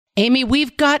Amy,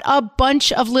 we've got a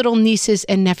bunch of little nieces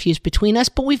and nephews between us,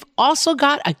 but we've also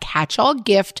got a catch-all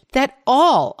gift that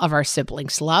all of our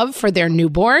siblings love for their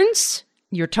newborns.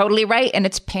 You're totally right, and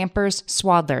it's Pampers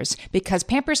Swaddlers, because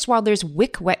Pampers Swaddlers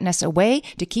wick wetness away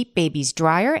to keep babies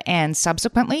drier and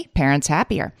subsequently parents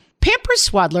happier. Pampers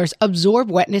Swaddlers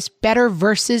absorb wetness better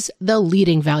versus the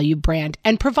leading value brand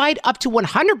and provide up to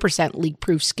 100%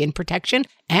 leak-proof skin protection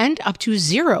and up to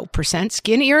 0%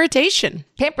 skin irritation.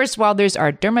 Pampers Swaddlers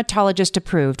are dermatologist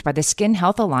approved by the Skin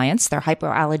Health Alliance. They're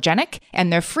hypoallergenic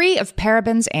and they're free of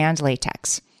parabens and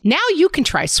latex. Now you can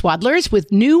try Swaddlers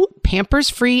with new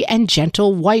Pampers-free and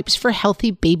gentle wipes for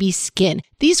healthy baby skin.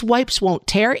 These wipes won't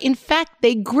tear. In fact,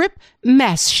 they grip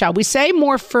mess, shall we say,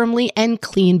 more firmly and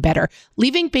clean better,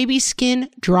 leaving baby skin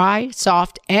dry,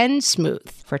 soft, and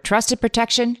smooth. For trusted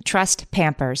protection, trust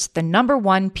Pampers, the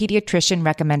 #1 pediatrician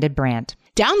recommended brand.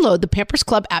 Download the Pampers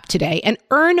Club app today and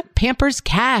earn Pampers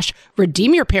Cash.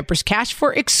 Redeem your Pampers Cash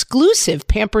for exclusive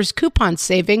Pampers coupon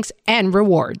savings and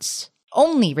rewards.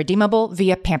 Only redeemable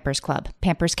via Pampers Club.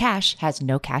 Pampers Cash has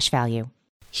no cash value.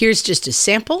 Here's just a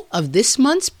sample of this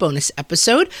month's bonus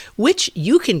episode, which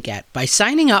you can get by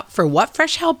signing up for What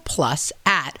Fresh Hell Plus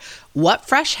at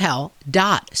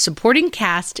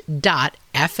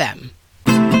whatfreshhell.supportingcast.fm.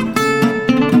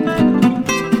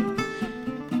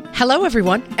 Hello,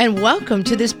 everyone, and welcome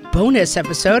to this bonus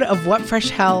episode of What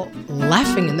Fresh Hell,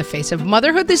 Laughing in the Face of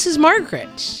Motherhood. This is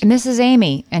Margaret. And this is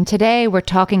Amy. And today we're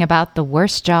talking about the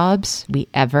worst jobs we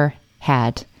ever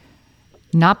had.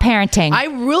 Not parenting. I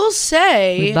will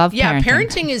say, we love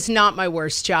parenting is not my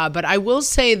worst job, but I will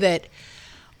say that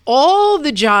all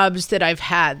the jobs that I've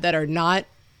had that are not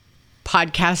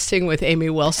podcasting with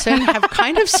Amy Wilson have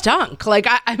kind of stunk. Like,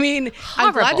 I mean,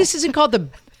 horrible. I'm glad this isn't called the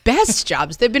best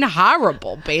jobs. They've been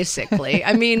horrible, basically.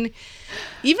 I mean,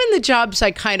 even the jobs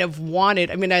I kind of wanted.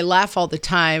 I mean, I laugh all the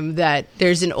time that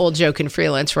there's an old joke in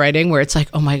freelance writing where it's like,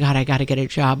 oh my God, I got to get a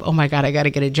job. Oh my God, I got to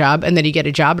get a job. And then you get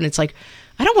a job and it's like,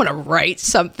 I don't want to write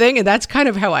something. And that's kind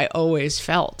of how I always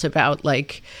felt about,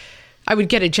 like, I would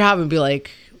get a job and be like,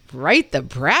 write the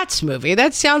Bratz movie.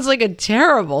 That sounds like a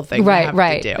terrible thing to have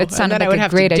to do. It sounded like a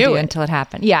great idea until it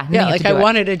happened. Yeah, like I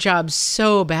wanted a job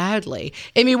so badly.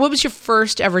 Amy, what was your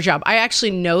first ever job? I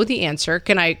actually know the answer.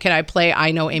 Can I play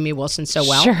I Know Amy Wilson So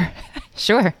Well?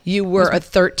 Sure. You were a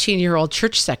 13-year-old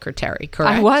church secretary,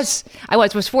 correct? I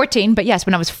was 14, but yes,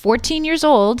 when I was 14 years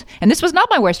old, and this was not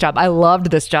my worst job. I loved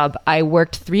this job. I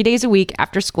worked 3 days a week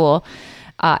after school.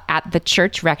 At the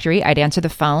church rectory. I'd answer the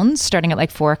phones starting at like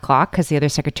 4 o'clock because the other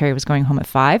secretary was going home at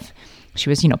 5. She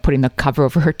was, putting the cover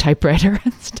over her typewriter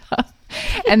and stuff.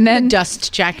 And then the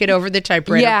dust jacket over the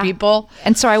typewriter, people.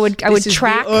 And so I would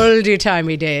track the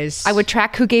oldie-timey days. I would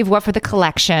track who gave what for the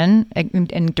collection.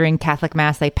 And during Catholic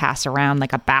Mass, they pass around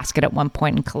like a basket at one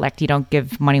point and collect. You don't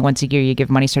give money once a year. You give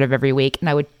money sort of every week. And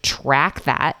I would track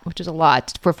that, which is a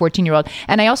lot for a 14-year-old.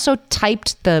 And I also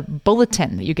typed the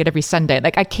bulletin that you get every Sunday.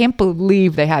 Like, I can't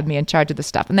believe they had me in charge of this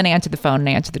stuff. And then I answered the phone and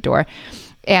I answered the door.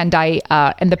 And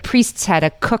and the priests had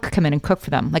a cook come in and cook for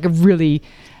them, like a really...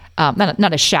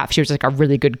 not a chef. She was like a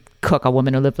really good cook, a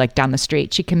woman who lived like down the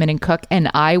street. She'd come in and cook, and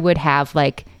I would have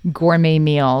like gourmet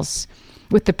meals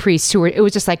with the priests it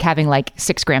was just like having like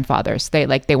 6 grandfathers.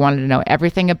 They wanted to know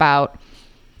everything about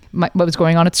what was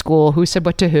going on at school, who said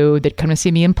what to who. They'd come to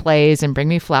see me in plays and bring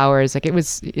me flowers. Like it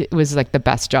was like the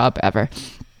best job ever.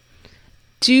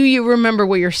 Do you remember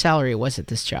what your salary was at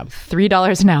this job?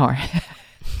 $3 an hour.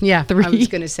 Yeah, I was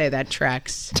going to say that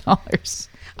tracks. $3.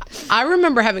 I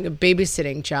remember having a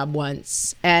babysitting job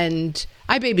once, and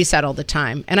I babysat all the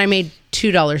time, and I made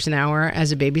 $2 an hour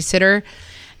as a babysitter.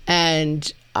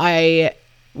 And I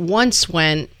once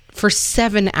went for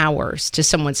 7 hours to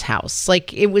someone's house.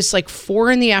 Like, it was like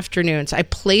 4 in the afternoons. I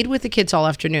played with the kids all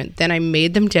afternoon. Then I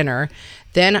made them dinner.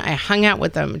 Then I hung out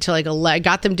with them until I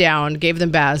got them down, gave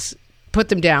them baths, put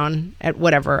them down at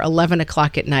 11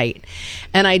 o'clock at night.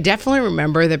 And I definitely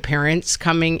remember the parents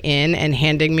coming in and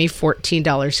handing me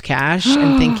 $14 cash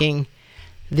and thinking,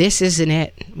 this isn't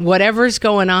it. Whatever's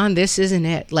going on, this isn't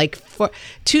it. Like, for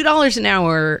 $2 an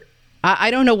hour,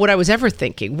 I don't know what I was ever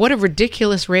thinking. What a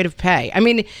ridiculous rate of pay. I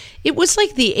mean, it was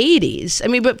like the 80s. I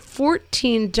mean, but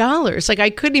 $14, like I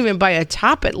couldn't even buy a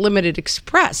top at Limited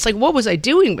Express. Like, what was I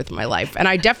doing with my life? And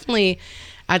I definitely...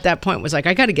 at that point was like,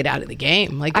 I got to get out of the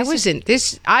game. Like,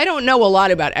 I don't know a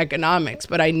lot about economics,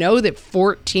 but I know that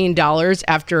 $14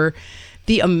 after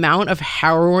the amount of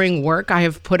harrowing work I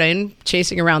have put in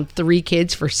chasing around 3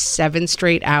 kids for 7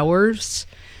 straight hours,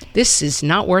 this is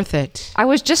not worth it. I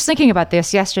was just thinking about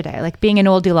this yesterday. Like, being an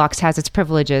Oldilocks has its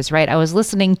privileges, right? I was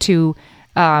listening to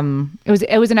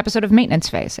it was an episode of Maintenance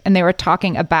Phase, and they were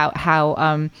talking about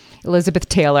how Elizabeth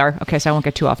Taylor, okay, so I won't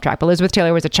get too off track, but Elizabeth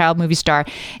Taylor was a child movie star,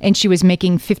 and she was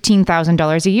making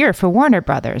 $15,000 a year for Warner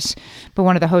Brothers. But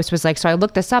one of the hosts was like, so I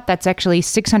looked this up, that's actually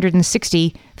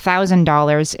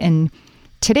 $660,000 in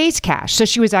today's cash. So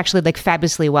she was actually like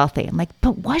fabulously wealthy. I'm like,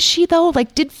 but was she though?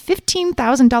 Like, did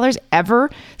 $15,000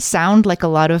 ever sound like a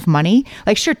lot of money?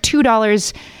 Like, sure,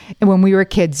 $2 when we were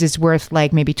kids is worth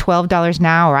like maybe $12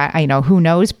 now, or I know, who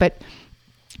knows, but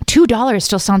 $2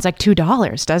 still sounds like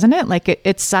 $2, doesn't it? Like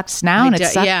it sucks now, and it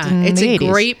sucked in it's the a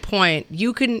 80s. Great point.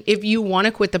 You can, if you want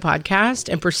to quit the podcast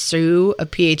and pursue a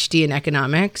PhD in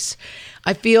economics,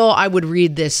 I feel I would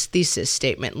read this thesis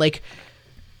statement, like,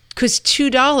 because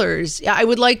 $2, I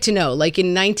would like to know, like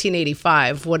in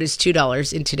 1985, what is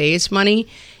 $2 in today's money?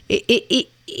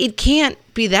 It can't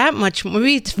be that much.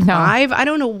 Maybe it's $5. I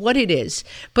don't know what it is,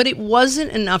 but it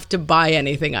wasn't enough to buy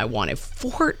anything I wanted.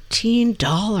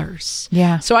 $14.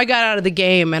 Yeah. So I got out of the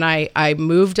game and I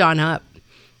moved on up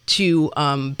to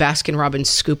Baskin Robbins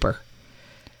Scooper.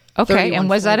 Okay, and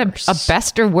was flavors. that a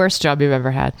best or worst job you've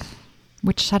ever had?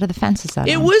 Which side of the fence is that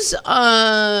It on? was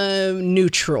a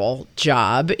neutral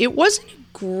job. It wasn't a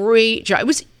great job. It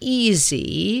was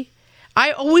easy. I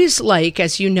always like,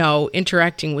 as you know,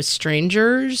 interacting with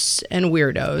strangers and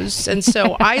weirdos. And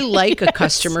so I like a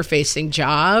customer-facing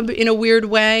job in a weird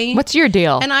way. What's your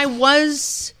deal? And I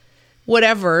was,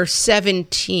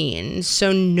 17.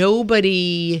 So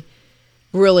nobody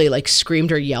really like screamed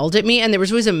or yelled at me, and there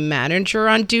was always a manager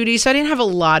on duty, so I didn't have a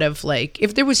lot of like,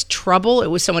 if there was trouble, it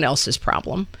was someone else's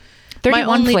problem. 31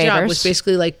 My only flavors. job was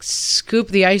basically like scoop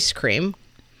the ice cream.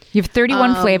 You have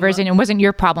 31 flavors, and it wasn't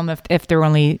your problem if there were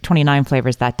only 29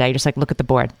 flavors that day. Just like, look at the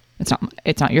board. It's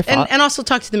not your fault. And also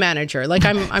talk to the manager. Like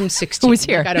I'm 16. Who's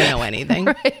here? Like, I don't know anything.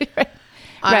 Right.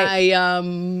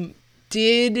 I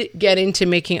did get into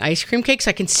making ice cream cakes.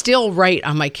 I can still write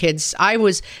on my kids.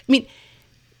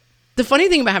 The funny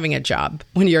thing about having a job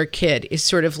when you're a kid is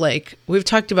sort of like, we've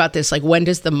talked about this, like, when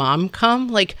does the mom come?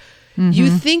 Like, you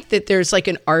think that there's like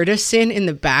an artisan in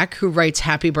the back who writes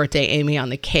 "Happy Birthday, Amy" on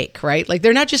the cake, right? Like,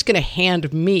 they're not just going to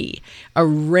hand me, a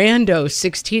rando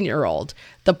 16-year-old,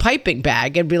 the piping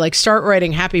bag and be like, start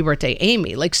writing "Happy Birthday,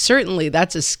 Amy." Like, certainly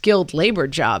that's a skilled labor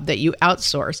job that you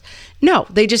outsource. No,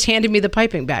 they just handed me the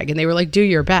piping bag and they were like, do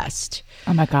your best.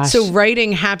 Oh my gosh. So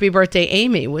writing "Happy Birthday,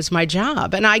 Amy" was my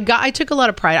job. And I took a lot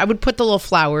of pride. I would put the little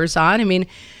flowers on. I mean,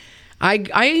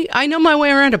 I know my way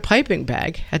around a piping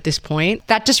bag at this point.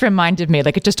 That just reminded me,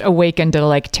 like, it just awakened a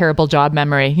like terrible job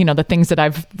memory. You know, the things that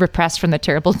I've repressed from the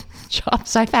terrible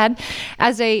jobs I've had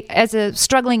as a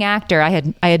struggling actor. I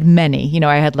had many. You know,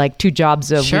 I had like 2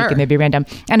 jobs a week, and they'd be random.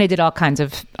 And I did all kinds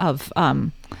of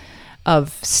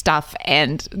stuff.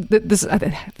 And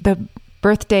the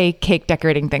birthday cake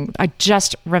decorating thing, I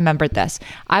just remembered this.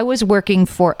 I was working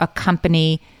for a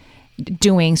company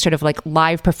doing sort of like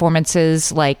live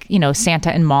performances, like, you know,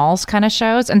 Santa in malls kind of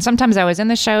shows. And sometimes I was in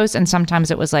the shows, and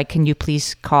sometimes it was like, can you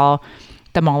please call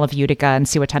the Mall of Utica and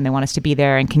see what time they want us to be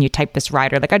there? And can you type this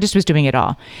rider? Like, I just was doing it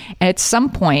all. And at some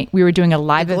point we were doing a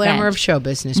live event. The glamour of show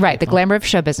business. Right. The glamour of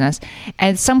show business.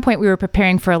 And at some point we were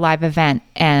preparing for a live event,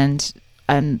 and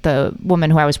the woman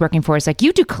who I was working for is like,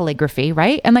 you do calligraphy,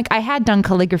 right? And like, I had done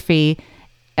calligraphy,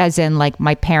 as in like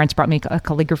my parents brought me a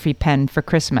calligraphy pen for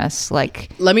Christmas. Like,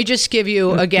 let me just give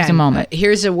you again, a moment.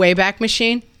 Here's a Wayback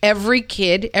Machine. Every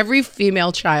kid, every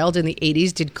female child in the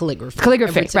 80s did calligraphy.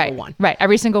 Every single one. Right.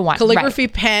 Every single one. Calligraphy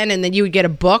pen, and then you would get a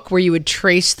book where you would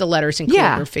trace the letters in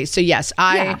calligraphy. So yes,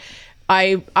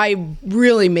 I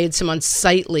really made some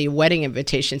unsightly wedding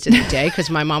invitations in the day because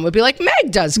my mom would be like,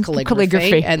 Meg does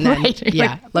calligraphy. And then,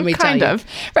 let me tell you.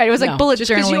 Right. It was like bullet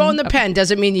just journaling. because you own the pen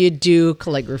doesn't mean you do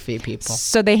calligraphy, people.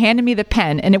 So they handed me the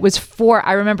pen, and it was for,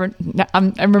 I'm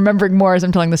remembering more as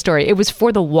I'm telling the story. It was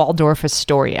for the Waldorf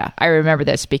Astoria. I remember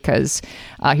this because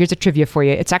here's a trivia for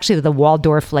you. It's actually the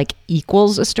Waldorf like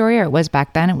equals Astoria. It was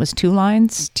back then. It was 2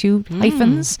 lines, 2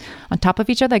 hyphens on top of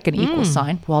each other, like an equal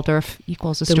sign. Waldorf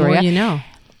equals Astoria. The more you know.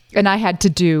 And I had to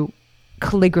do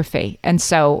calligraphy. And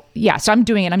so, so I'm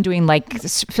doing like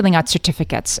filling out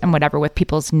certificates and whatever with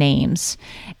people's names.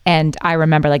 And I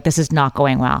remember like, this is not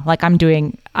going well. Like I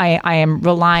am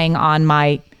relying on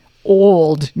my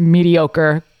old,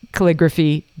 mediocre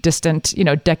calligraphy, distant,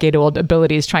 decade-old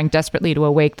abilities, trying desperately to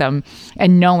awake them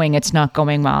and knowing it's not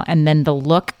going well. And then the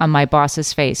look on my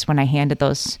boss's face when I handed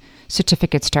those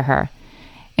certificates to her.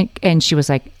 And she was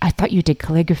like, I thought you did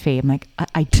calligraphy. I'm like,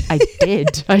 I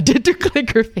did. I did do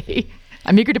calligraphy.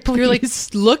 I'm eager to please. You're like,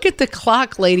 look at the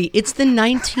clock, lady. It's the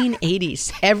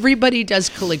 1980s. Everybody does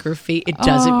calligraphy. It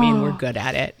doesn't mean we're good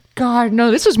at it. God, no,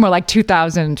 this was more like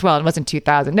 2000. Well, it wasn't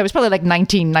 2000. It was probably like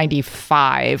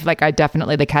 1995. Like I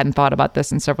definitely hadn't thought about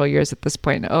this in several years at this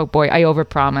point. Oh boy, I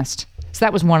overpromised. So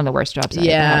that was one of the worst jobs I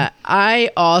ever had.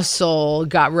 I also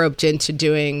got roped into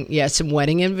doing some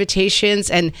wedding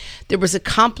invitations, and there was a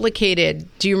complicated.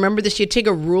 Do you remember this? You'd take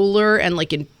a ruler and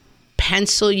like in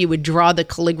pencil, you would draw the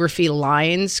calligraphy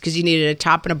lines because you needed a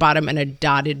top and a bottom and a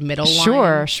dotted middle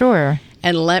line. Sure.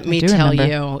 And let me tell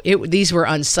you, these were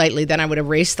unsightly. Then I would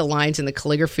erase the lines in the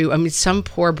calligraphy. I mean, some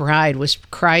poor bride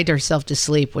cried herself to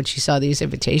sleep when she saw these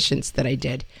invitations that I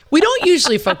did. We don't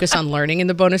usually focus on learning in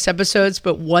the bonus episodes,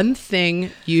 but one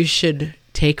thing you should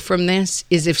take from this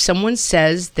is if someone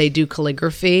says they do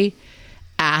calligraphy,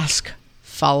 ask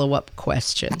follow-up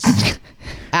questions.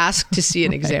 Ask to see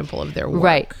an example of their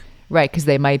work. Right, because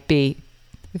they might be.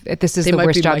 This is the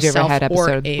worst job you ever had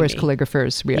episode. Worst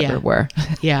calligraphers we ever were.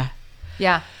 Yeah.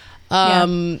 Yeah.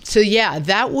 So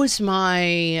that was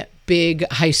my big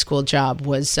high school job.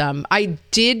 Was I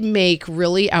did make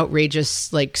really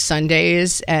outrageous like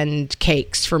sundaes and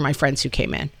cakes for my friends who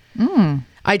came in.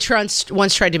 I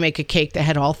once tried to make a cake that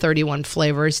had all 31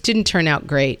 flavors. Didn't turn out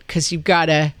great because you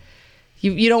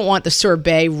don't want the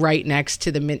sorbet right next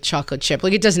to the mint chocolate chip.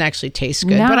 Like it doesn't actually taste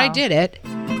good, but I did it.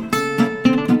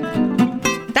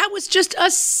 Just a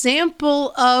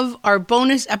sample of our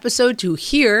bonus episode. To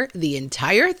hear the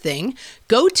entire thing,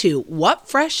 go to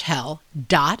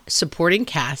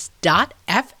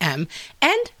whatfreshhell.supportingcast.fm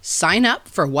and sign up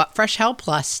for What Fresh Hell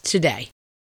Plus today.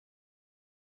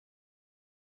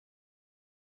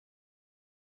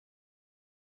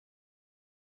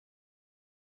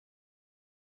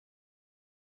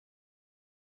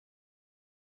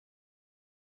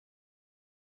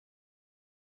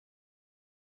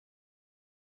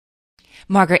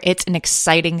 Margaret, it's an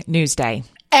exciting news day.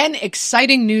 An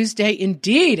exciting news day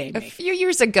indeed, Amy. A few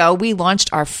years ago, we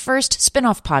launched our first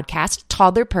spin-off podcast,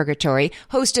 Toddler Purgatory,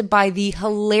 hosted by the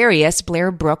hilarious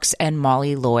Blair Brooks and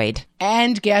Molly Lloyd.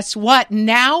 And guess what?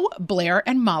 Now Blair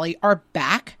and Molly are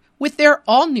back with their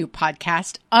all-new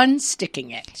podcast,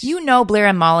 Unsticking It. You know Blair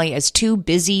and Molly as two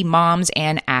busy moms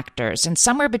and actors, and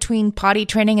somewhere between potty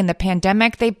training and the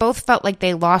pandemic, they both felt like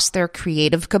they lost their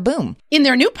creative kaboom. In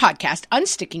their new podcast,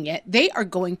 Unsticking It, they are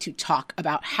going to talk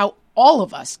about how all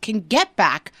of us can get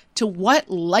back to what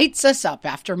lights us up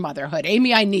after motherhood.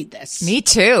 Amy, I need this. Me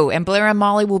too. And Blair and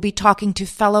Molly will be talking to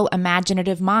fellow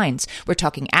imaginative minds. We're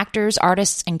talking actors,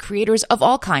 artists, and creators of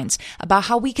all kinds about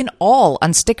how we can all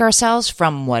unstick ourselves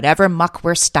from whatever muck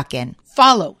we're stuck in.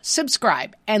 Follow,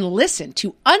 subscribe, and listen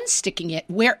to Unsticking It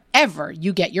wherever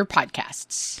you get your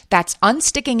podcasts. That's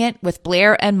Unsticking It with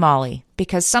Blair and Molly,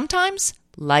 because sometimes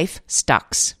life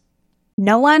sucks.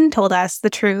 No one told us the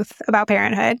truth about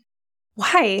parenthood.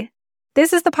 Why?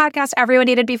 This is the podcast everyone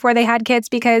needed before they had kids,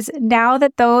 because now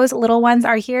that those little ones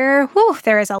are here,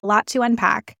 there is a lot to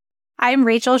unpack. I'm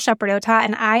Rachel Shepardota,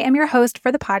 and I am your host for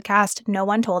the podcast No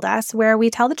One Told Us, where we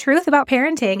tell the truth about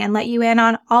parenting and let you in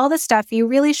on all the stuff you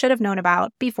really should have known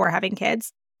about before having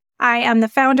kids. I am the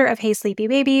founder of Hey Sleepy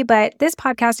Baby, but this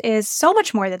podcast is so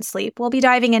much more than sleep. We'll be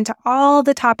diving into all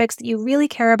the topics that you really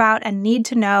care about and need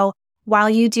to know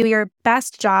while you do your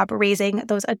best job raising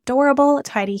those adorable,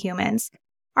 tiny humans.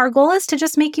 Our goal is to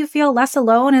just make you feel less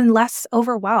alone and less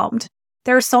overwhelmed.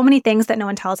 There are so many things that no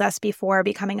one tells us before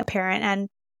becoming a parent, and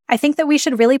I think that we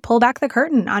should really pull back the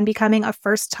curtain on becoming a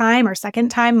first-time or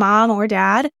second-time mom or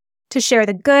dad to share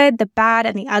the good, the bad,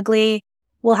 and the ugly.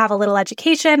 We'll have a little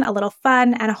education, a little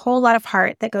fun, and a whole lot of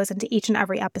heart that goes into each and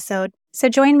every episode. So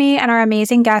join me and our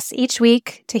amazing guests each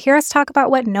week to hear us talk about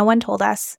what no one told us.